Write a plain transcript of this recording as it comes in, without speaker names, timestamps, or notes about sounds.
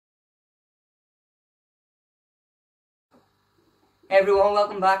Hey everyone,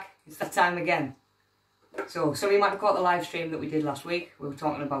 welcome back. It's that time again. So some of you might have caught the live stream that we did last week. We were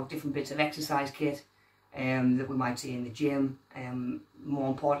talking about different bits of exercise kit that we might see in the gym. More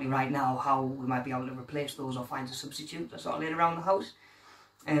importantly right now, how we might be able to replace those or find a substitute that's sort of laid around the house.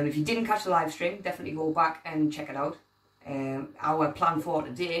 If you didn't catch the live stream, definitely go back and check it out. Our plan for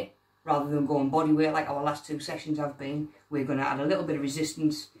today, rather than going body weight like our last two sessions have been, we're going to add a little bit of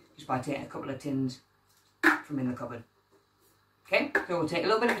resistance just by taking a couple of tins from in the cupboard. Okay, so we'll take a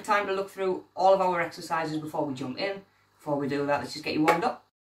little bit of time to look through all of our exercises before we jump in. Before we do that, let's just get you warmed up.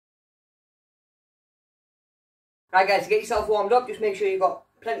 Right guys, to get yourself warmed up, just make sure you've got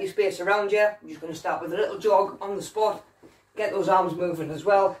plenty of space around you. I'm just going to start with a little jog on the spot. Get those arms moving as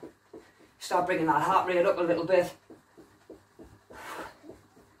well. Start bringing that heart rate up a little bit.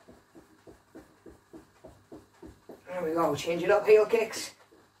 There we go, change it up, heel kicks.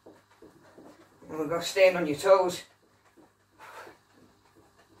 And we've got staying on your toes.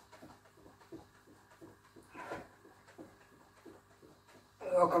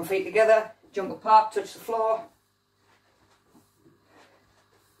 Walk on feet together, jump apart, touch the floor.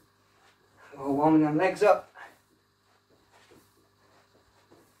 We're warming them legs up.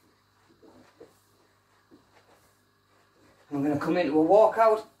 And we're going to come into a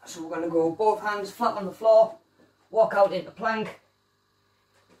walkout, so we're going to go both hands flat on the floor, walk out into plank,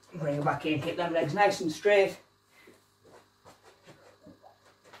 bring it back in, keep them legs nice and straight.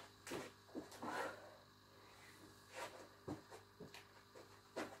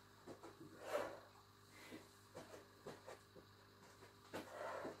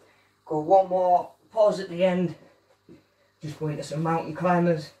 Go one more, pause at the end, just go into some mountain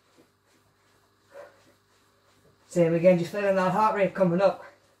climbers. Same again, just feeling that heart rate coming up.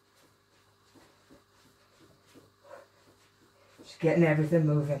 Just getting everything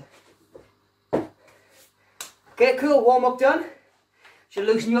moving. Okay, cool, warm up done. Should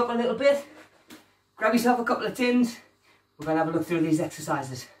loosen you up a little bit. Grab yourself a couple of tins. We're going to have a look through these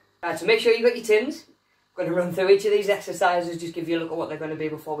exercises. Right, so make sure you got your tins. I'm going to run through each of these exercises, just give you a look at what they're going to be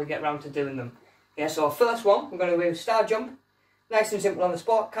before we get round to doing them. Yeah, so our first one, we're going to do star jump. Nice and simple on the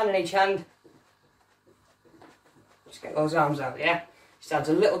spot, can in each hand. Just get those arms out, yeah? Just adds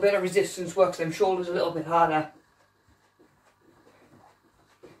a little bit of resistance, works them shoulders a little bit harder.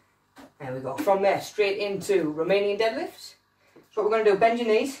 There we go. From there, straight into Romanian deadlifts. So what we're going to do, bend your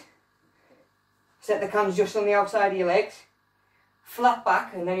knees. Set the cans just on the outside of your legs. Flat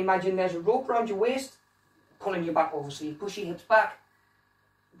back, and then imagine there's a rope around your waist, pulling you back over, so you push your hips back.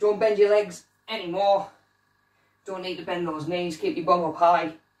 Don't bend your legs anymore. Don't need to bend those knees, keep your bum up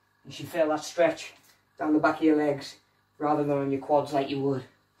high. You should feel that stretch down the back of your legs rather than on your quads like you would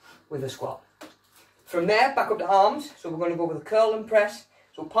with a squat. From there, back up to arms, so we're going to go with a curl and press.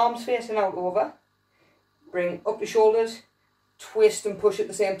 So palms facing out over, bring up the shoulders, twist and push at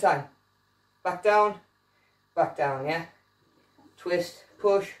the same time. Back down, yeah? Twist,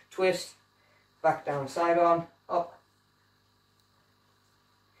 push, twist, back down, side on, up.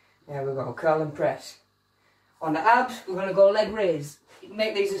 There we go, curl and press. On the abs, we're going to go leg raise. You can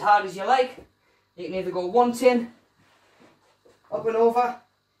make these as hard as you like. You can either go one tin, up and over,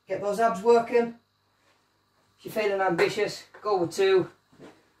 get those abs working. If you're feeling ambitious, go with two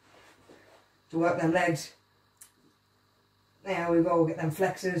to work them legs. There we go, get them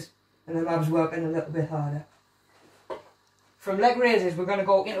flexors and them abs working a little bit harder. From leg raises, we're going to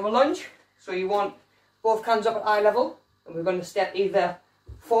go into a lunge. So you want both hands up at eye level, and we're going to step either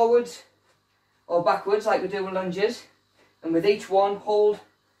forwards or backwards like we do with lunges. And with each one, hold,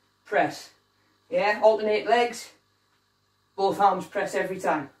 press. Yeah, alternate legs, both arms press every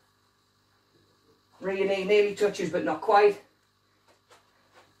time. Where your knee nearly touches but not quite.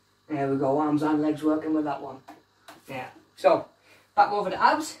 There we go, arms and legs working with that one. Yeah, so back over to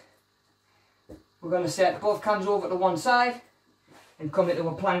abs. We're going to set both hands over to one side and come into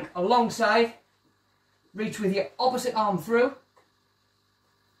a plank alongside. Reach with your opposite arm through.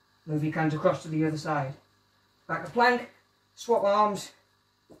 Move your hands across to the other side. Back to plank, swap arms.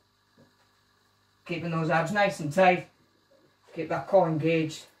 Keeping those abs nice and tight. Keep that core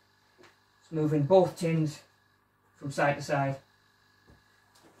engaged. Just moving both tins from side to side.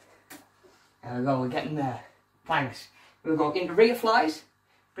 There we go, we're getting there. Planks. We'll go into rear flies.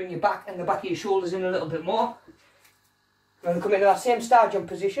 Bring your back and the back of your shoulders in a little bit more. We're going to come into that same star jump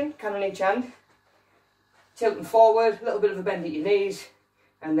position, can in each hand. Tilting forward, a little bit of a bend at your knees,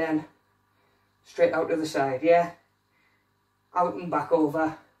 and then straight out to the side, yeah? Out and back over.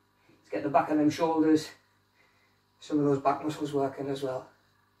 Let's get the back of them shoulders, some of those back muscles working as well.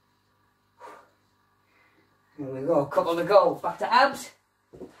 There we go, a couple to go. Back to abs.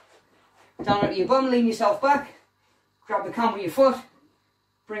 Down onto your bum, lean yourself back. grab the cam with your foot,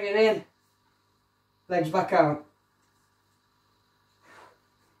 bring it in, legs back out.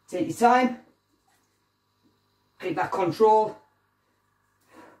 Take your time, keep that control.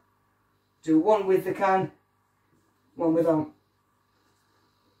 Do one with the can, one without.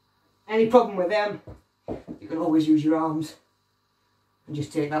 Any problem with them, you can always use your arms and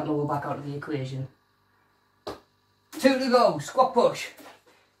just take that lower back out of the equation. 2 to go, squat push.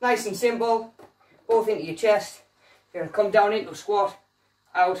 Nice and simple, both into your chest. You're going to come down into a squat,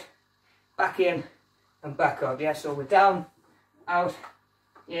 out, back in and back up. Yeah, so we're down, out,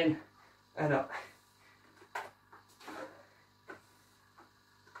 in and up.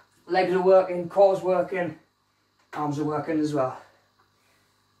 Legs are working, core's working, arms are working as well.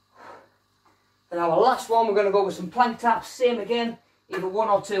 And our last one, we're going to go with some plank taps, same again, either 1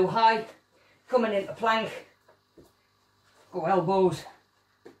 or 2 high, coming into plank, go elbows,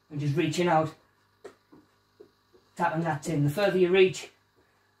 and just reaching out, tapping that tin. The further you reach,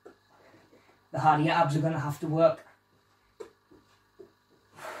 the harder your abs are going to have to work.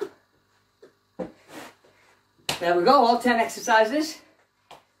 There we go, all 10 exercises.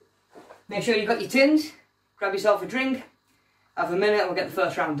 Make sure you've got your tins, grab yourself a drink, have a minute and we'll get the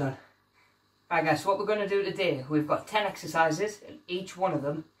first round done. Right guys, so what we're going to do today, we've got 10 exercises and each one of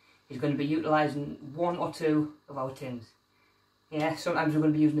them is going to be utilising 1 or 2 of our tins. Yeah, sometimes we're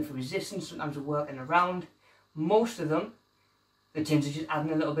going to be using it for resistance, sometimes we're working around. Most of them, the tins are just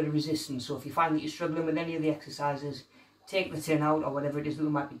adding a little bit of resistance. So if you find that you're struggling with any of the exercises, take the tin out or whatever it is that we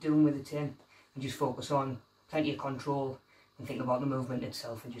might be doing with the tin and just focus on plenty of control and think about the movement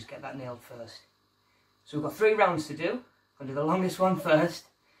itself and just get that nailed first. So we've got 3 rounds to do. I'll do the longest one first.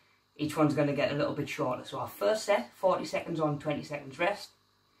 Each one's going to get a little bit shorter. So our first set, 40 seconds on, 20 seconds rest.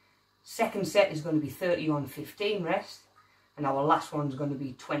 Second set is going to be 30 on, 15 rest. And our last one's going to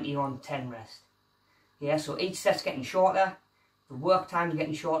be 20 on, 10 rest. Yeah, so each set's getting shorter. The work time's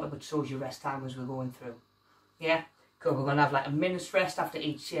getting shorter, but so is your rest time as we're going through. Yeah, cool. We're going to have like a minute's rest after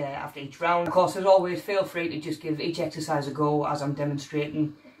each round. Of course, as always, feel free to just give each exercise a go as I'm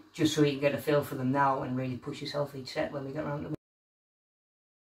demonstrating, just so you can get a feel for them now and really push yourself each set when we get around to it.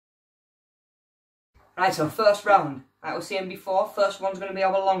 Right, so first round, like I was saying before, first one's going to be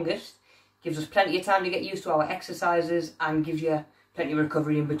our longest. Gives us plenty of time to get used to our exercises and gives you plenty of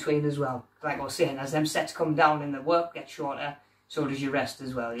recovery in between as well. Like I was saying, as them sets come down and the work gets shorter, so does your rest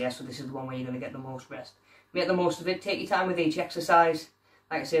as well. Yeah, so this is the one where you're going to get the most rest. Make the most of it, take your time with each exercise.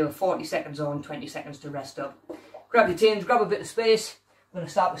 Like I say, with 40 seconds on, 20 seconds to rest up. Grab your tins, grab a bit of space. I'm going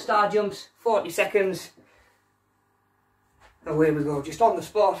to start with star jumps, 40 seconds. Away we go, just on the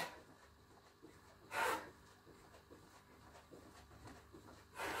spot.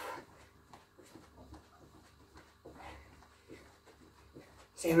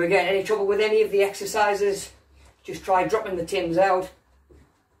 Same again, any trouble with any of the exercises, just try dropping the tins out.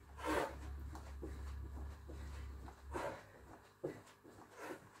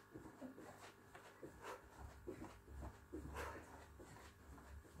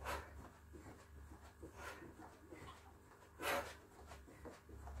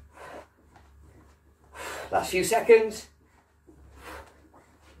 Last few seconds.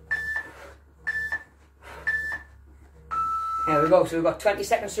 There we go, so we've got 20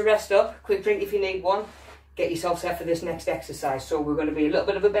 seconds to rest up. Quick drink if you need one. Get yourself set for this next exercise. So we're going to be a little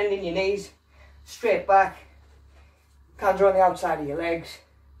bit of a bend in your knees, straight back, hands are on the outside of your legs,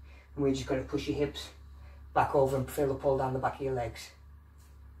 and we're just going to push your hips back over and feel the pull down the back of your legs.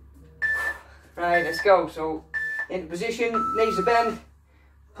 Right, let's go. So into position, knees are bent,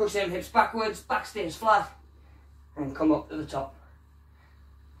 push them hips backwards, back stays flat, and come up to the top.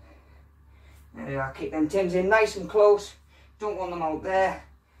 There we are, keep them tins in nice and close. Don't want them out there.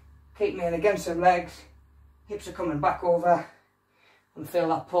 Keep them in against them legs. Hips are coming back over. And feel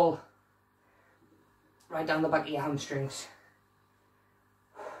that pull right down the back of your hamstrings.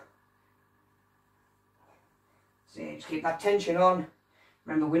 So just keep that tension on.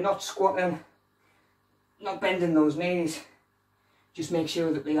 Remember, we're not squatting, not bending those knees. Just make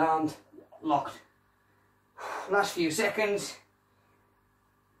sure that they aren't locked. Last few seconds.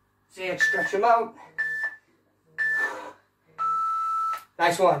 So stretch them out.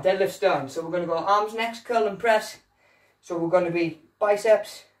 Nice one, deadlift's done. So we're going to go arms next, curl and press. So we're going to be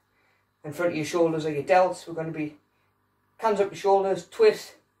biceps in front of your shoulders or your delts. We're going to be hands up your shoulders,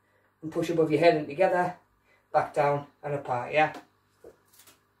 twist and push above your head and together, back down and apart, yeah?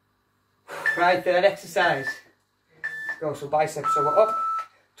 Right, third exercise. Let's go, so biceps, so we're up,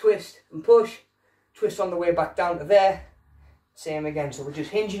 twist and push, twist on the way back down to there. Same again, so we're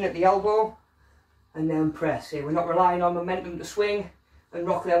just hinging at the elbow and then press. Here, we're not relying on momentum to swing and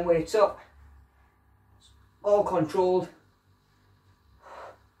rock them weights up. all controlled.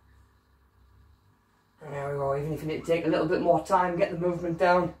 And there we go, even if you need to take a little bit more time, get the movement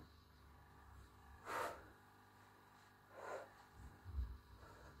down.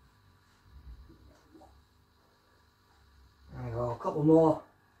 There we go, a couple more.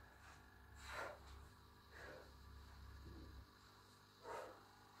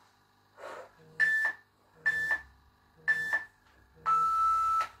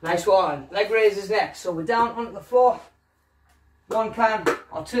 Nice one. Leg raises next. So we're down onto the floor. One can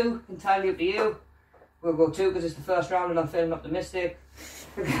or two, entirely up to you. We'll go two because it's the first round and I'm feeling optimistic.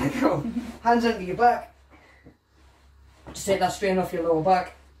 We're going to go hands under your back. Just take that strain off your lower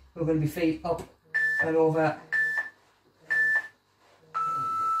back. We're going to be feet up and over.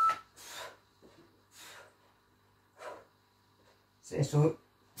 So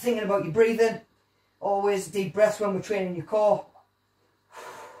thinking about your breathing. Always deep breaths when we're training your core.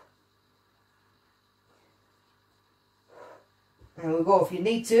 And we'll go, if you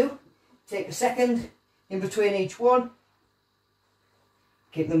need to, take a second in between each one.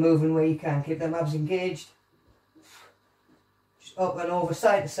 Keep them moving where you can, keep them abs engaged. Just up and over,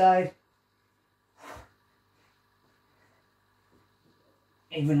 side to side.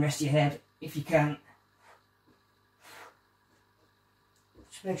 Even rest your head if you can.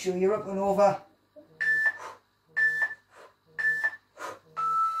 Just make sure you're up and over.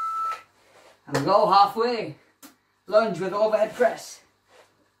 And we go halfway. Lunge with overhead press.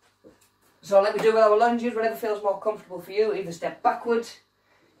 So like we do with our lunges, whatever feels more comfortable for you, either step backwards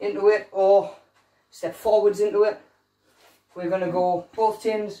into it or step forwards into it. We're going to go both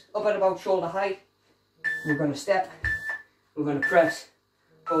tins up at about shoulder height. We're going to step, we're going to press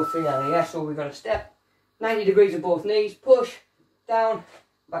both together, yeah? So we're going to step, 90 degrees of both knees, push, down,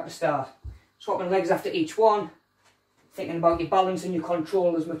 back to start. Swapping legs after each one, thinking about your balance and your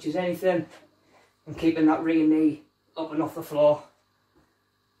control as much as anything, and keeping that rear knee up and off the floor.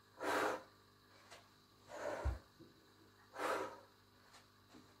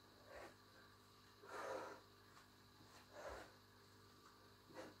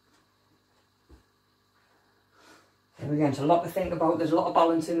 And again, it's a lot to think about, there's a lot of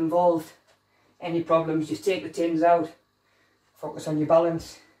balancing involved. Any problems, just take the tins out, focus on your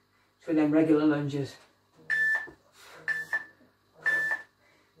balance for them regular lunges.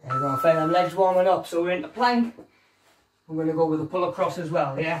 There we go, feel them legs warming up, so we're into plank. We're going to go with a pull across as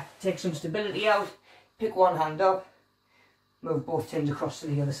well, yeah? Take some stability out, pick one hand up, move both tins across to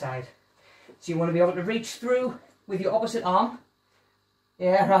the other side. So you want to be able to reach through with your opposite arm,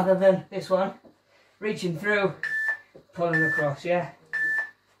 yeah, rather than this one. Reaching through, pulling across, yeah?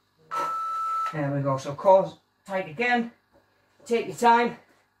 There we go, so core tight again, take your time,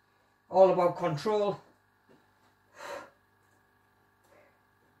 all about control.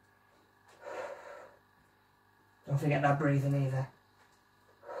 Don't forget that breathing either.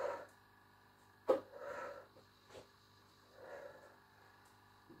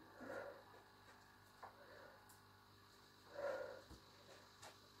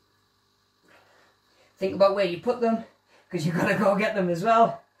 Think about where you put them, because you've got to go get them as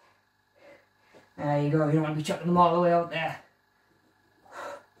well. There you go, you don't want to be chucking them all the way out there.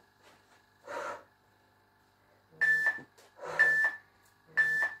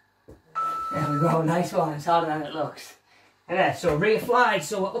 There we go, nice one, it's harder than it looks. And there, so rear flies,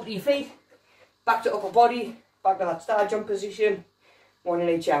 so up to your feet, back to upper body, back to that star jump position, one in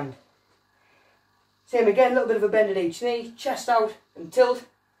each hand. Same again, a little bit of a bend at each knee, chest out and tilt.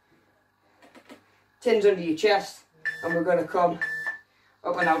 Tins under your chest, and we're going to come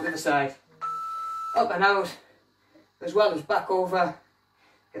up and out to the side. Up and out, as well as back over.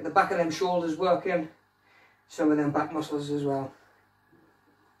 Get the back of them shoulders working, some of them back muscles as well.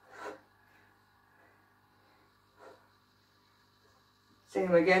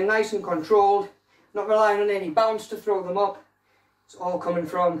 Same again, nice and controlled, not relying on any bounce to throw them up. It's all coming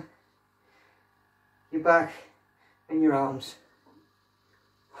from your back and your arms.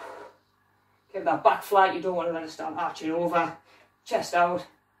 Get that back flat, you don't want to let it start arching over. Chest out,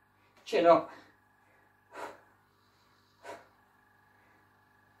 chin up.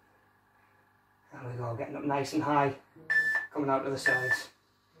 There we go, getting up nice and high, coming out to the sides.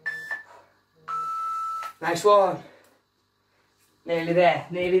 Nice one. Nearly there,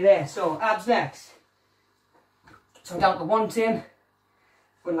 nearly there. So abs next. So down to one tin.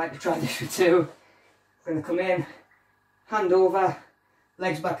 Wouldn't like to try this for two. We're going to come in, hand over,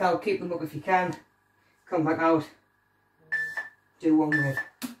 legs back out, keep them up if you can. Come back out. Do one with.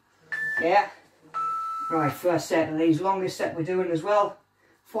 Yeah. Right, first set of these. Longest set we're doing as well.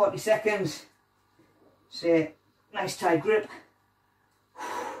 40 seconds. So nice tight grip.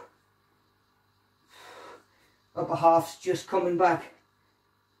 Upper half's just coming back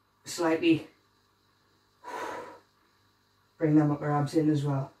slightly. Bring them upper abs in as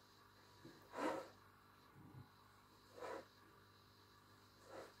well.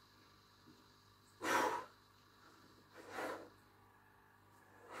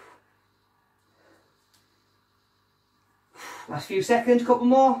 Last few seconds, couple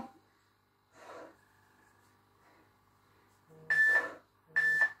more.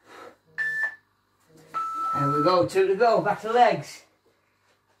 There we go, 2 to go, back to legs.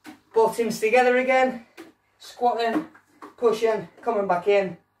 Both teams together again, squatting, pushing, coming back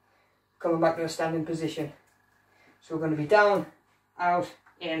in, coming back to a standing position. So we're going to be down, out,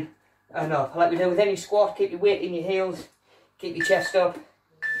 in and up. Like we do with any squat, keep your weight in your heels, keep your chest up,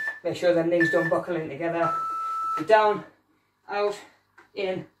 make sure the knees don't buckle in together. Be down, out,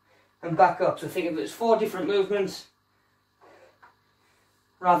 in and back up. So think of it as 4 different movements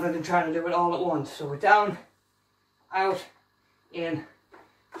rather than trying to do it all at once. So we're down, out, in,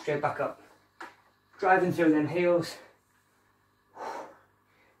 straight back up. Driving through them heels.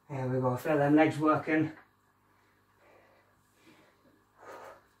 There we go, feel them legs working.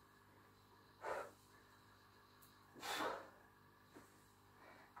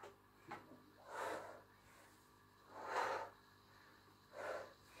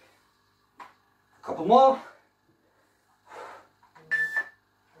 Couple more.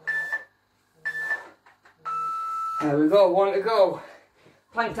 There we go, 1 to go.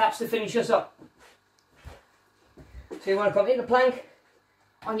 Plank taps to finish us up. So you want to come into plank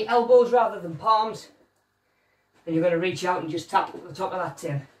on your elbows rather than palms. Then you're going to reach out and just tap the top of that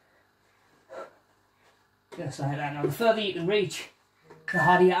tin. Just like that. Now the further you can reach, the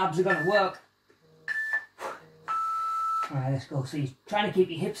harder your abs are going to work. Alright, let's go. So you're trying to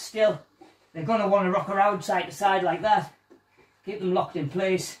keep your hips still. They're going to want to rock around side to side like that. Keep them locked in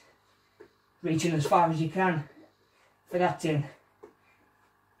place. Reaching as far as you can for that tin.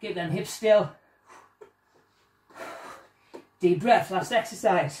 Keep them hips still. Deep breath, last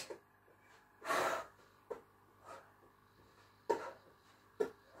exercise.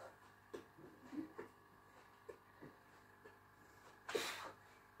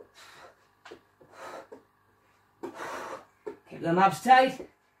 Keep them abs tight.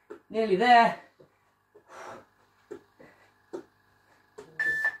 Nearly there.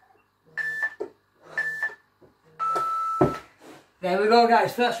 There we go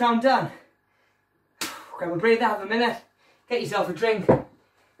guys, first round done. Grab a breather, have a minute, get yourself a drink.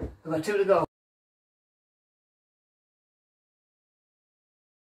 We've got 2 to go.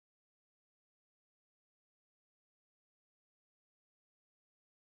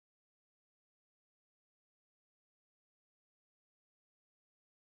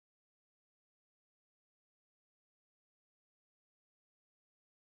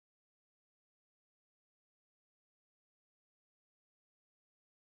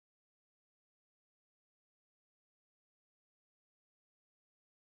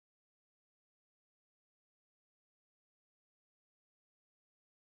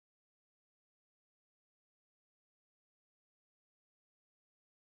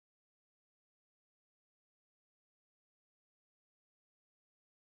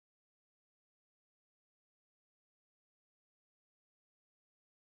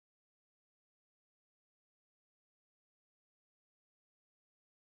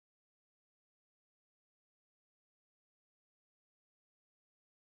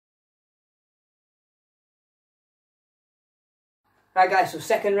 Right guys, so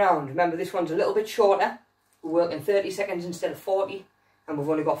second round. Remember this one's a little bit shorter. We're working 30 seconds instead of 40 and we've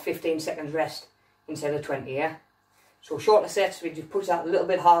only got 15 seconds rest instead of 20, yeah? So shorter sets, we just push that a little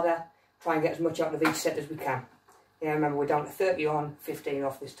bit harder, try and get as much out of each set as we can. Yeah, remember we're down to 30 on, 15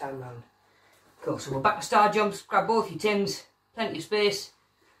 off this time round. Cool, so we're back to star jumps, grab both your tins, plenty of space.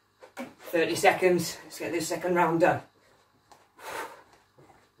 30 seconds, let's get this second round done.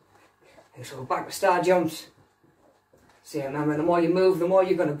 Okay, so we're back to star jumps. So yeah, remember, the more you move, the more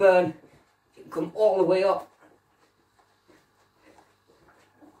you're going to burn. You can come all the way up.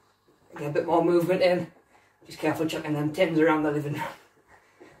 Get a bit more movement in. Just careful chucking them tins around the living room.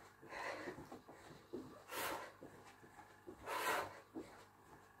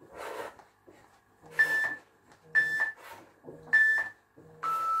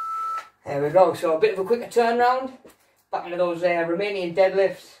 There we go, so a bit of a quicker turn round. Back into those Romanian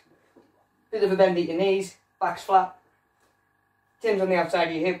deadlifts. Bit of a bend at your knees, back's flat. Tins on the outside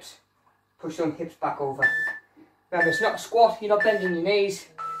of your hips, push them hips back over. Remember, it's not a squat, you're not bending your knees,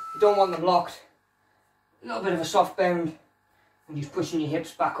 you don't want them locked. A little bit of a soft bend, and just pushing your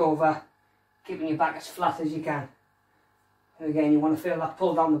hips back over, keeping your back as flat as you can. And again, you want to feel that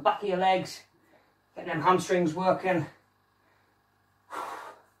pull down the back of your legs, Getting them hamstrings working.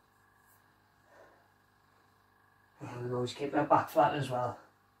 There we go, just keeping our back flat as well.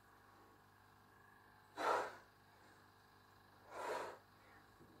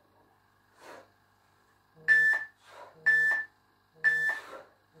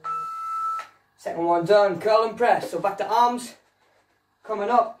 Second one done, curl and press. So back to arms,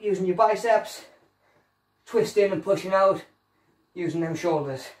 coming up, using your biceps, twisting and pushing out, using them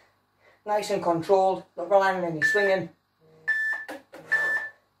shoulders. Nice and controlled, not relying on any swinging. There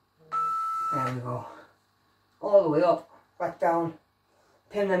we go. All the way up, back down.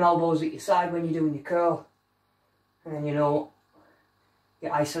 Pin them elbows at your side when you're doing your curl. And then you know,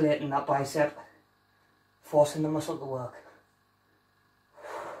 you're isolating that bicep, forcing the muscle to work.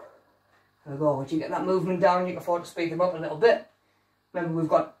 There we go. Once you get that movement down, you can afford to speed them up a little bit. Remember, we've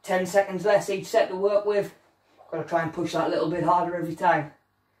got 10 seconds less each set to work with. Got to try and push that a little bit harder every time.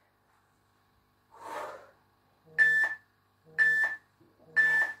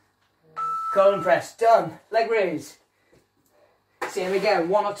 Curl and press, done. Leg raise. Same again,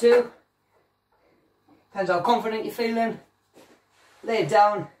 1 or 2. Depends how confident you're feeling. Lay it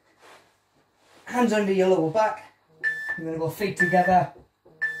down. Hands under your lower back. You're going to go feet together.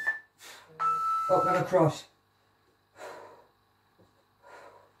 Up and across.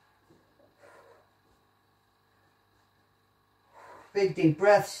 Big deep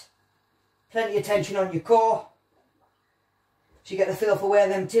breaths. Plenty of tension on your core. So you get the feel for where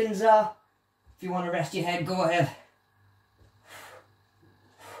them tins are. If you want to rest your head, go ahead.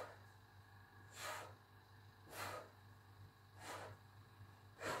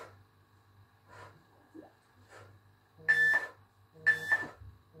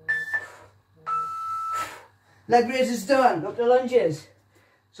 Leg raises done, up to lunges.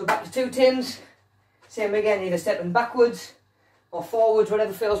 So back to 2 tins. Same again, either stepping backwards or forwards,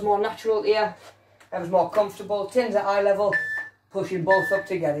 whatever feels more natural to you, whatever's more comfortable. Tins at eye level, pushing both up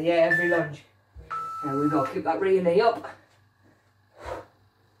together, yeah, every lunge. There we go, keep that rear knee up.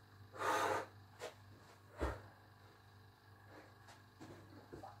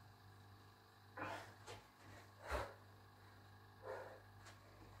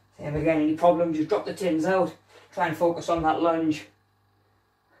 Same again, any problem, just drop the tins out. Try and focus on that lunge.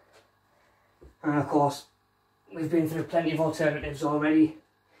 And of course, we've been through plenty of alternatives already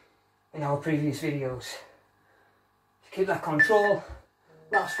in our previous videos. To keep that control,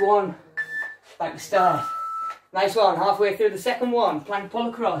 last one, back to start. Nice one, halfway through the second one, plank pull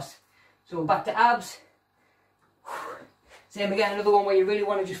across. So back to abs. Same again, another one where you really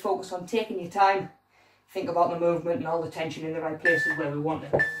want to just focus on taking your time. Think about the movement and all the tension in the right places where we want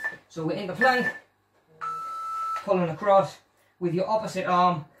it. So we're in the plank. Pulling across with your opposite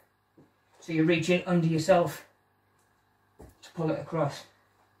arm, so you're reaching under yourself to pull it across.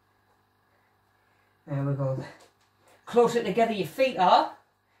 There we go. The closer together your feet are,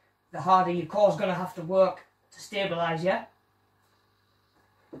 the harder your core's going to have to work to stabilise you.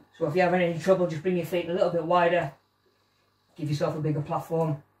 So if you're having any trouble, just bring your feet a little bit wider, give yourself a bigger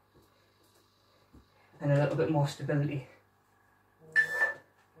platform and a little bit more stability.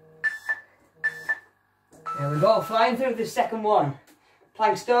 There we go, flying through the second one.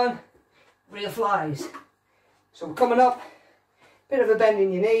 Plank's done, rear flies. So we're coming up, bit of a bend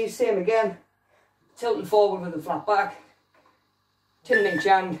in your knees, same again. Tilting forward with a flat back. Tin in each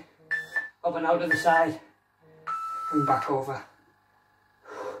hand, up and out to the side, and back over.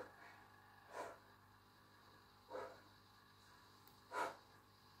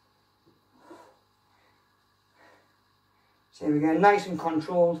 Same again, nice and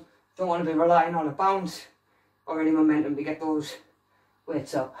controlled. Don't want to be relying on a bounce or any momentum to get those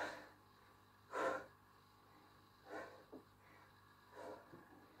weights up.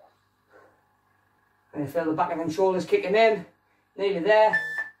 And feel the back of them shoulders kicking in, nearly there.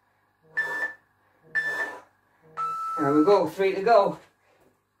 There we go, 3 to go.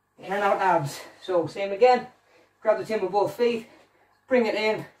 In and out abs. So same again, grab the tin with both feet, bring it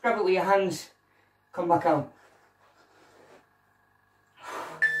in, grab it with your hands, come back out.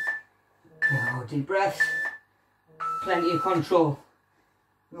 Now, deep breaths. Plenty of control.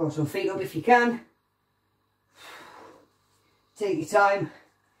 Go, so feet up if you can. Take your time.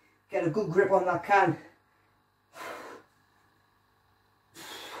 Get a good grip on that can.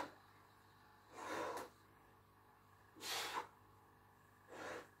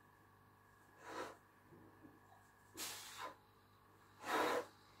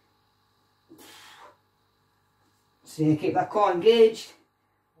 So you keep that core engaged.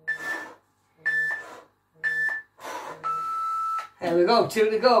 There we go,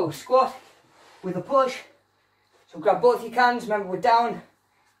 2 to go. Squat with a push. So grab both your cans, remember we're down,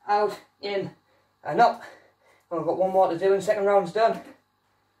 out, in, and up. I've got one more to do and second round's done.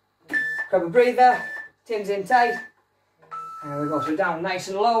 Grab a breather, tins in tight. There we go, so down nice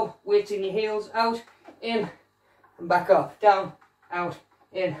and low, weights in your heels, out, in, and back up, down, out,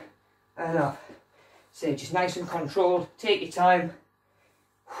 in, and up. So just nice and controlled, take your time.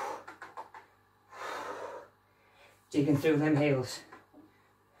 Digging through them heels.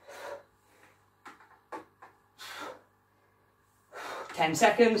 Ten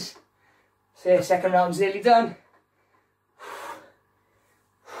seconds. So second round's nearly done.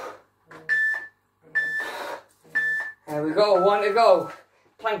 There we go, one to go.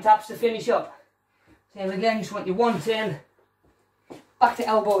 Plank taps to finish up. Same again, just want your 1 tin. Back to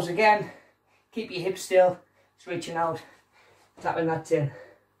elbows again. Keep your hips still. Just reaching out. Tapping that tin.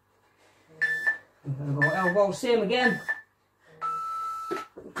 I'm going to go elbows, same again.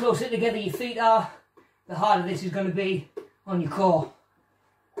 The closer together your feet are, the harder this is going to be on your core.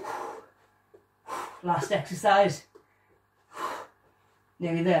 Last exercise.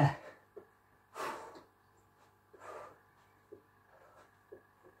 Nearly there.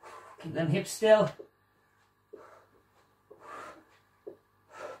 Keep them hips still.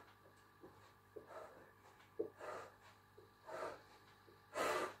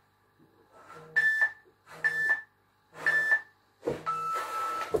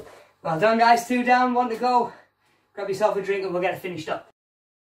 Well done guys, 2 down, 1 to go. Grab yourself a drink and we'll get it finished up.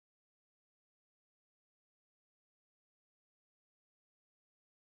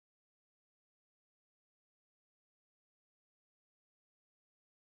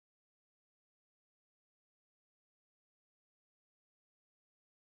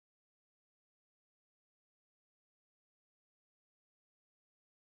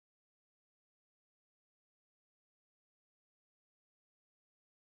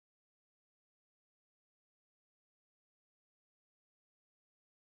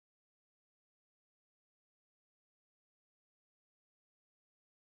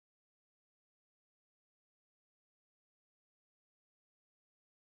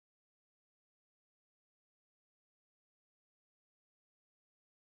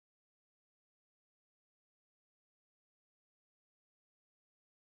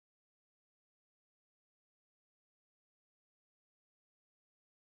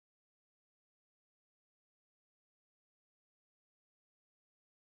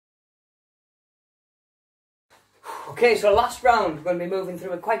 Okay, so last round, we're going to be moving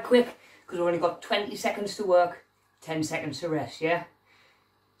through it quite quick because we've only got 20 seconds to work, 10 seconds to rest, yeah?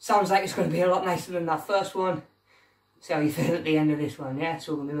 Sounds like it's going to be a lot nicer than that first one. See how you feel at the end of this one, yeah?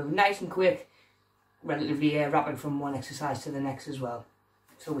 So we're going to be moving nice and quick, relatively rapid from one exercise to the next as well.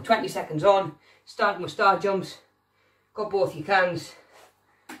 So we're 20 seconds on, starting with star jumps. Got both your cans.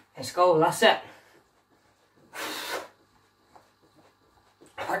 Let's go, last set.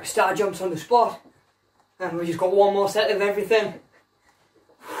 Back to star jumps on the spot. And we just got one more set of everything.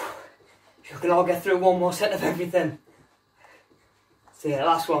 You can all get through one more set of everything. So yeah,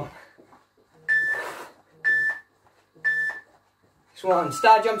 last one. This one,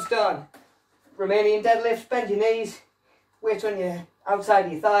 star jumps done. Romanian deadlifts, bend your knees. Weight on your outside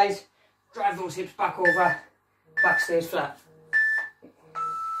of your thighs. Drive those hips back over. Back stays flat.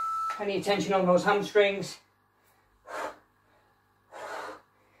 Plenty of tension on those hamstrings.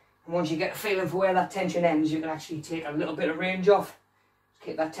 And once you get a feeling for where that tension ends, you can actually take a little bit of range off. Just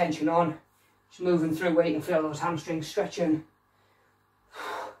keep that tension on. Just moving through where you can feel those hamstrings stretching.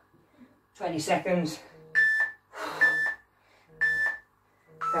 20 seconds.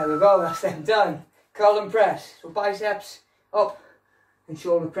 There we go, that's them done. Curl and press. So biceps up and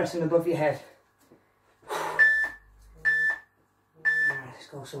shoulder pressing above your head. Let's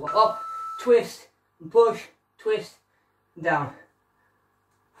go, so we're up, twist and push, twist and down.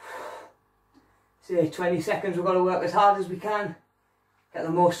 So 20 seconds, we've got to work as hard as we can, get the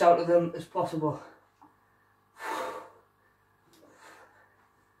most out of them as possible.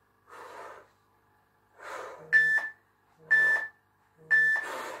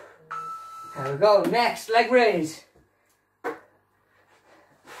 There we go, next, leg raise.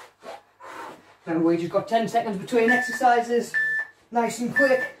 Remember, we just got 10 seconds between exercises, nice and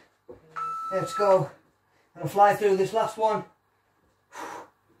quick. Let's go. I'm going to fly through this last one.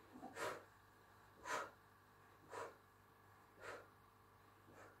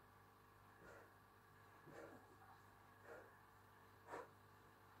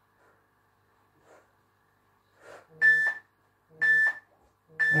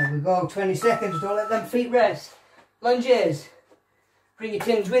 There we go, 20 seconds, don't let them feet rest. Lunges. Bring your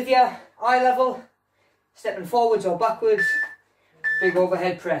tins with you, eye level. Stepping forwards or backwards. Big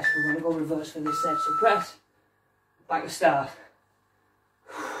overhead press. We're going to go reverse for this set. So press, back to start.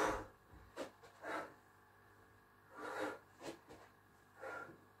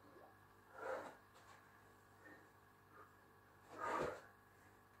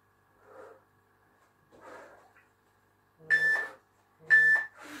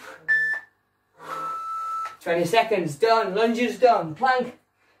 20 seconds, done. Lunges done. Plank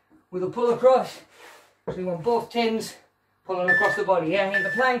with a pull across. So you want both tins pulling across the body. Yeah, into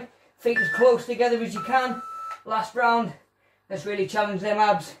plank. Feet as close together as you can. Last round. Let's really challenge them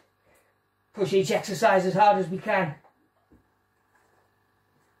abs. Push each exercise as hard as we can.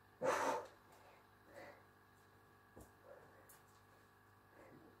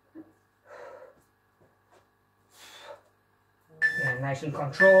 Yeah, nice and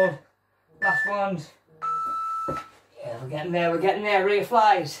controlled. Last ones. Yeah, we're getting there. Rear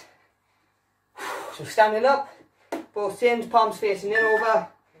flies. So standing up, both tins, palms facing in over.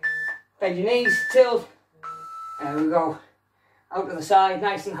 Bend your knees, tilt. There we go. Out to the side,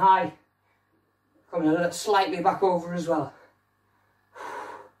 nice and high. Coming a little slightly back over as well.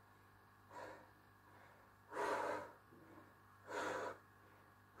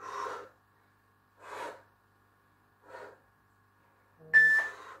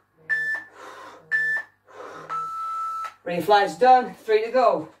 Rear flies done, 3 to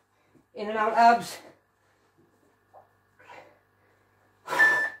go. In and out abs.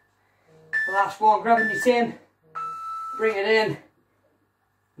 The last one, grabbing your tin, bring it in,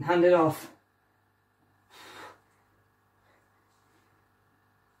 and hand it off.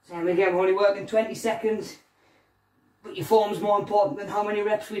 Same again, we're only working 20 seconds, but your form's more important than how many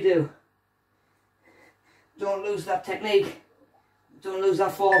reps we do. Don't lose that technique, don't lose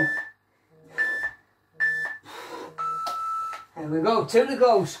that form. There we go, 2 to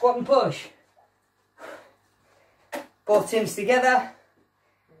go, squat and push. Both tins together,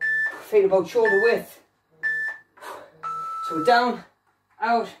 feet about shoulder width. So we're down,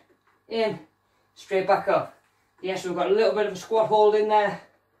 out, in, straight back up. Yes, we've got a little bit of a squat hold in there.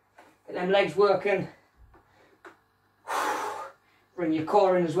 Get them legs working. Bring your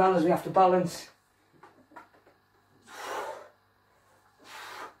core in as well as we have to balance.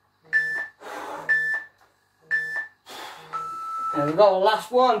 There we go,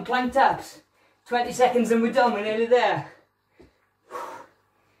 last one, plank taps. 20 seconds and we're done, we're nearly there.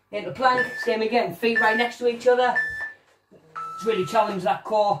 Into plank, same again, feet right next to each other. Let's really challenge that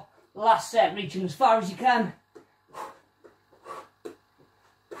core. Last set, reaching as far as you can.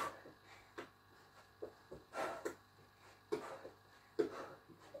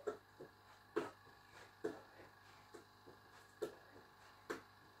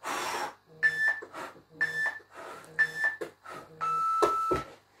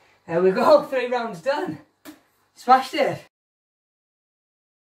 There we go, 3 rounds done. Smashed it.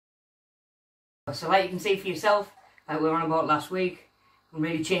 So like you can see for yourself, like we were on about last week, we can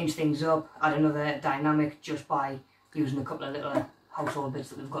really change things up, add another dynamic just by using a couple of little household bits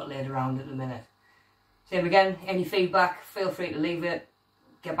that we've got laid around at the minute. Same again, any feedback, feel free to leave it.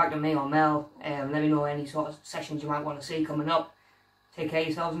 Get back to me or Mel, let me know any sort of sessions you might want to see coming up. Take care of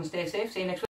yourselves and stay safe. See you next week.